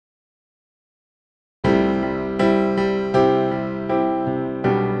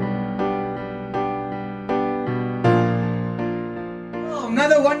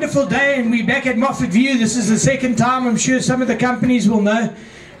wonderful day, and we're back at Moffatview. This is the second time, I'm sure some of the companies will know,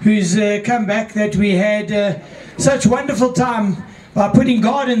 who's come back, that we had such wonderful time by putting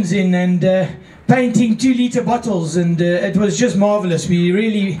gardens in and painting 2-litre bottles, and it was just marvelous.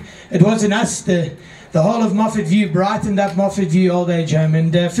 It wasn't us, the whole of Moffatview brightened up Moffatview Old Age Home.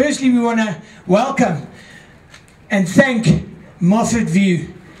 And firstly, we want to welcome and thank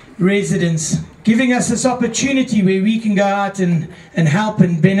Moffatview residents, giving us this opportunity where we can go out and help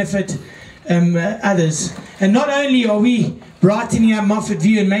and benefit others. And not only are we brightening up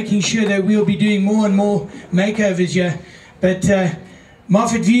Moffatview and making sure that we'll be doing more and more makeovers here, but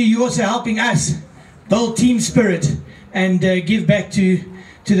Moffatview, you're also helping us build team spirit and give back to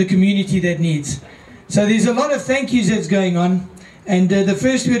the community that needs. So there's a lot of thank yous that's going on. And the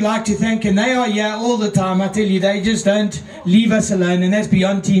first we'd like to thank, and they are here all the time, I tell you, they just don't leave us alone, and that's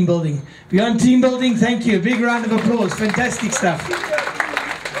Beyond Team Building. Beyond Team Building, thank you. A big round of applause. Fantastic stuff.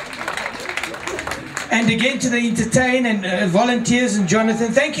 And again to the entertain and volunteers and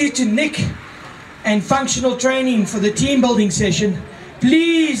Jonathan. Thank you to Nick and Functional Training for the team building session.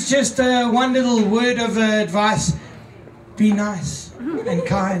 Please, just one little word of advice. Be nice and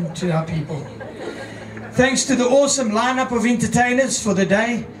kind to our people. Thanks to the awesome lineup of entertainers for the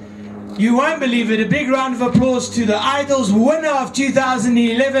day. You won't believe it. A big round of applause to the Idols winner of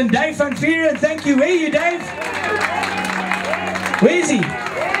 2011, Dave van Vieren. Thank you. Where are you, Dave? Where is he?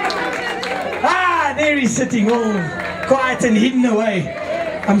 Ah, there he's sitting all quiet and hidden away.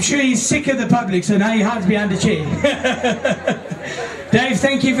 I'm sure he's sick of the public, so now he hides behind a chair. Dave,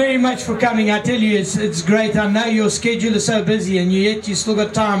 thank you very much for coming. I tell you, it's great. I know your schedule is so busy, and yet you still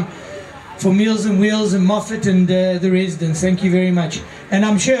got time for Meals and Wheels and Moffat and the residents. Thank you very much. And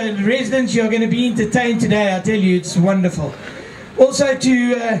I'm sure the residents, you're going to be entertained today. I tell you, it's wonderful. Also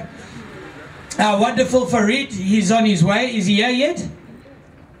to our wonderful Farid, he's on his way. Is he here yet?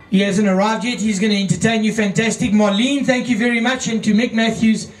 He hasn't arrived yet. He's going to entertain you. Fantastic. Marlene, thank you very much. And to Mick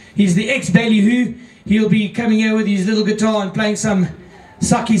Matthews, he's the ex-ballyhoo. He'll be coming here with his little guitar and playing some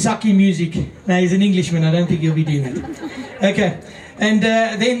sucky music. No, he's an Englishman. I don't think he'll be doing that. Okay. And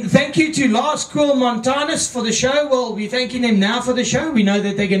then thank you to Lars Cool Montanus for the show. Well, we're thanking them now for the show. We know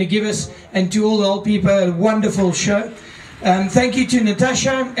that they're going to give us, and to all the old people, a wonderful show. Thank you to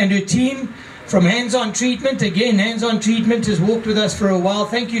Natasha and her team from Hands On Treatment. Again, Hands On Treatment has walked with us for a while.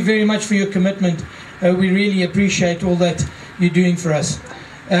 Thank you very much for your commitment. We really appreciate all that you're doing for us.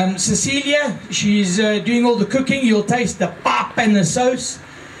 Cecilia, she's doing all the cooking. You'll taste the pap and the sauce,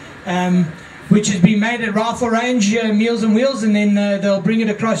 which has been made at Rifle Range, Meals and Wheels, and then they'll bring it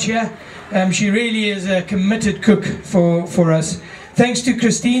across here. She really is a committed cook for us. Thanks to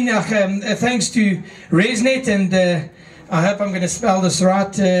Christine, thanks to Resnet, and I hope I'm going to spell this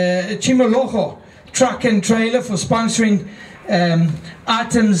right, Chimologo Truck and Trailer for sponsoring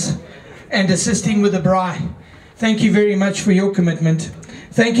items and assisting with the braai. Thank you very much for your commitment.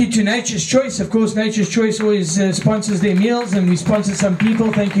 Thank you to Nature's Choice. Of course, Nature's Choice always sponsors their meals, and we sponsor some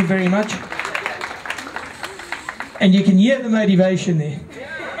people. Thank you very much. And you can hear the motivation there.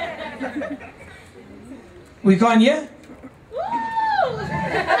 We can't hear?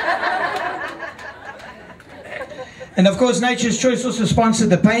 And of course, Nature's Choice also sponsored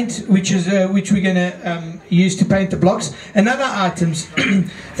the paint, which we're going to use to paint the blocks and other items.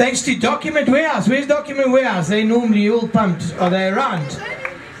 Thanks to Document Warehouse. Where's Document Warehouse? They're normally all pumped. Are they around?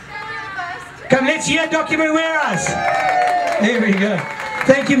 Come, let's hear Document Warehouse. There we go.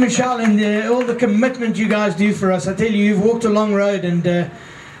 Thank you, Michelle, and all the commitment you guys do for us. I tell you, you've walked a long road, and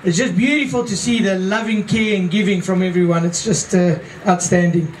it's just beautiful to see the loving care and giving from everyone. It's just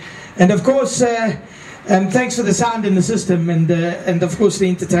outstanding. And of course, thanks for the sound in the system, and of course the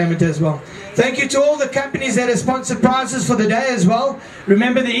entertainment as well. Thank you to all the companies that have sponsored prizes for the day as well.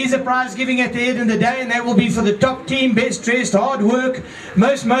 Remember, there is a prize giving at the end of the day, and that will be for the top team, best dressed, hard work,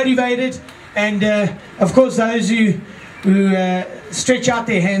 most motivated, and of course those who stretch out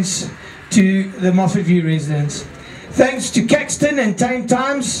their hands to the Moffatview residents. Thanks to Caxton and Tame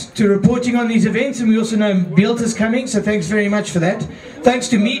Times to reporting on these events, and we also know Bealt is coming, so thanks very much for that. Thanks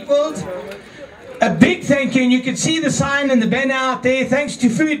to Meat World. A big thank you, and you can see the sign and the banner out there. Thanks to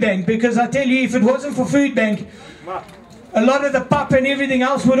Food Bank, because I tell you, if it wasn't for Food Bank, a lot of the pap and everything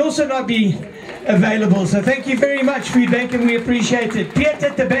else would also not be available. So thank you very much, Food Bank, and we appreciate it. Piet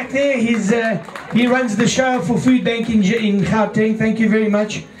at the back there, he runs the show for Food Bank in Gauteng. Thank you very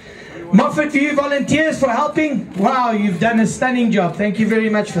much. Moffatview volunteers for helping. Wow, you've done a stunning job. Thank you very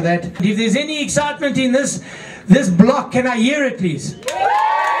much for that. If there's any excitement in this block, can I hear it, please?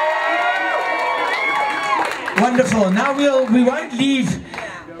 Wonderful. Now we won't leave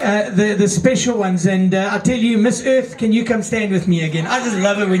the special ones. And I tell you, Miss Earth, can you come stand with me again? I just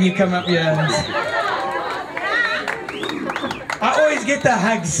love it when you come up here. I always get the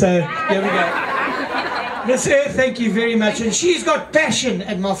hugs, so here we go. Miss Earth, thank you very much. And she's got passion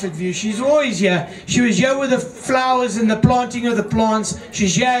at Moffatview. She's always here. She was here with the flowers and the planting of the plants.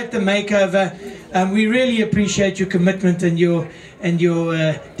 She's here at the makeover. We really appreciate your commitment and your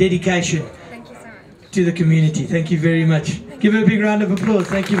dedication. Thank you so much. To the community. Thank you very much. Give her a big round of applause.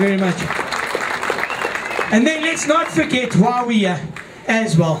 Thank you very much. And then let's not forget why we are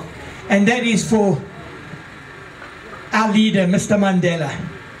as well. And that is for our leader, Mr. Mandela,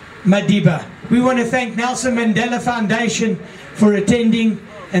 Madiba. We want to thank Nelson Mandela Foundation for attending,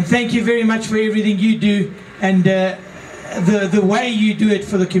 and thank you very much for everything you do and the way you do it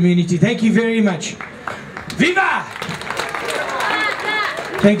for the community. Thank you very much. Viva!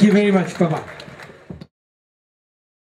 Thank you very much. Bye-bye.